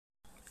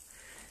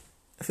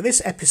For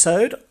this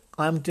episode,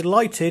 I'm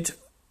delighted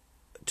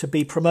to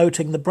be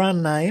promoting the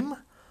brand name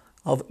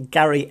of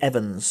Gary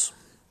Evans.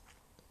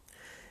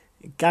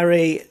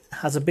 Gary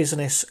has a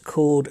business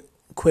called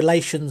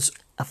Quillations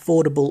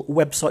Affordable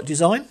Website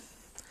Design,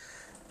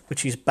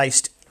 which is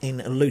based in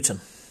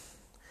Luton.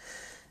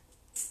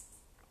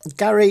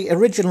 Gary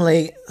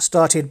originally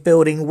started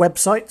building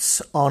websites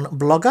on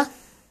Blogger.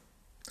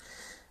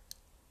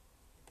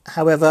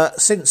 However,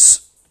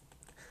 since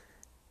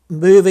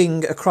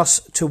moving across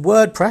to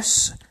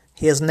WordPress,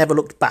 he has never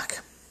looked back.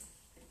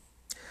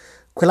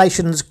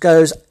 Quillations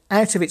goes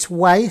out of its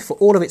way for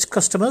all of its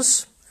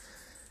customers,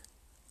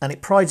 and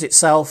it prides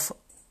itself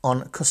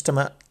on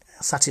customer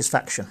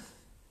satisfaction.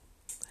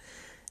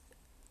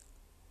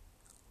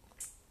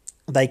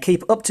 They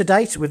keep up to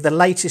date with the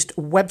latest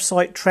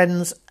website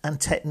trends and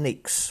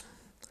techniques.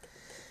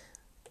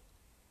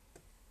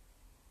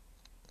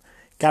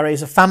 Gary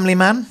is a family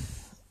man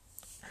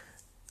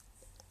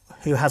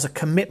who has a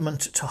commitment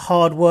to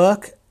hard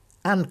work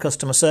and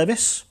customer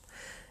service.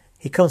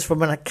 He comes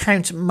from an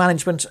account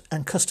management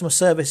and customer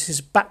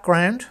services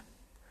background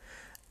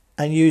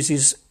and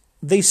uses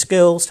these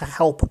skills to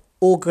help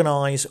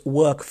organise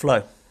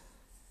workflow.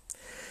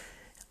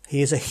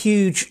 He is a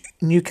huge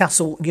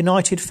Newcastle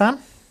United fan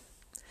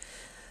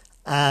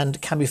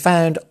and can be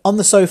found on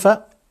the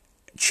sofa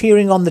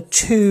cheering on the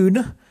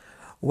Toon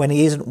when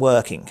he isn't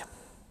working.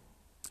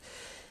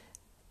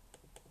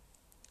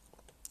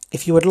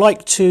 If you would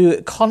like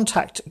to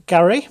contact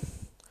Gary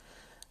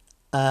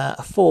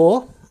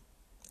for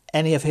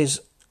any of his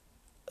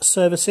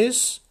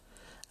services,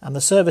 and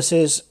the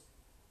services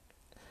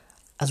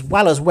as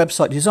well as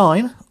website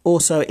design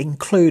also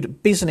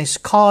include business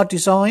card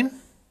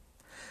design,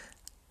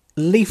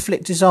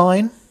 leaflet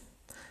design,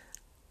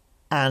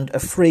 and a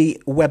free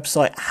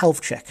website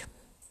health check.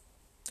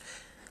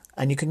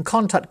 And you can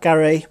contact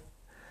Gary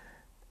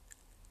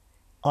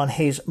on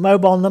his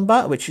mobile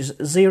number, which is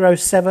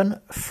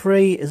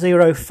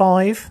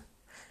 07305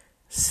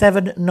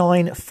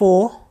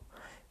 794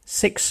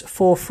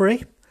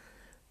 643,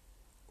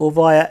 or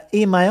via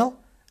email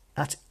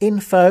at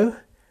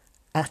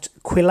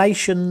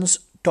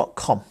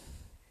info@quillations.com.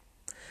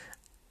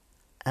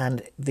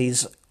 And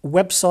this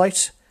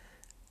website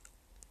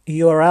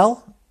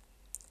URL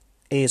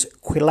is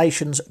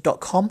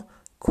quillations.com.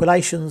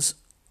 Quillations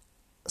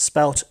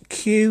spelt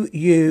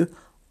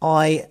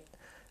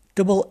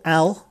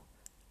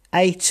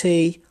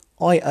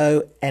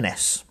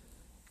QUILLATIONS.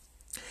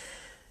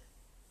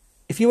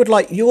 If you would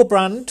like your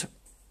brand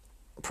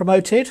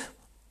promoted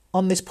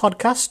on this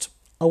podcast,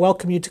 I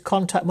welcome you to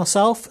contact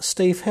myself,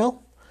 Steve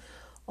Hill,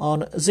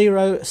 on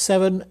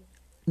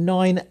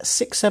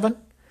 07967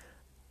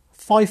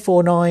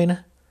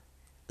 549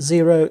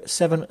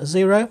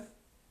 070,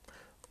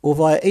 or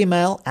via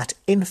email at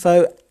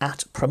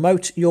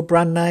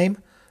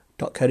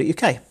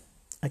info@promoteyourbrandname.co.uk.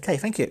 Okay,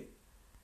 thank you.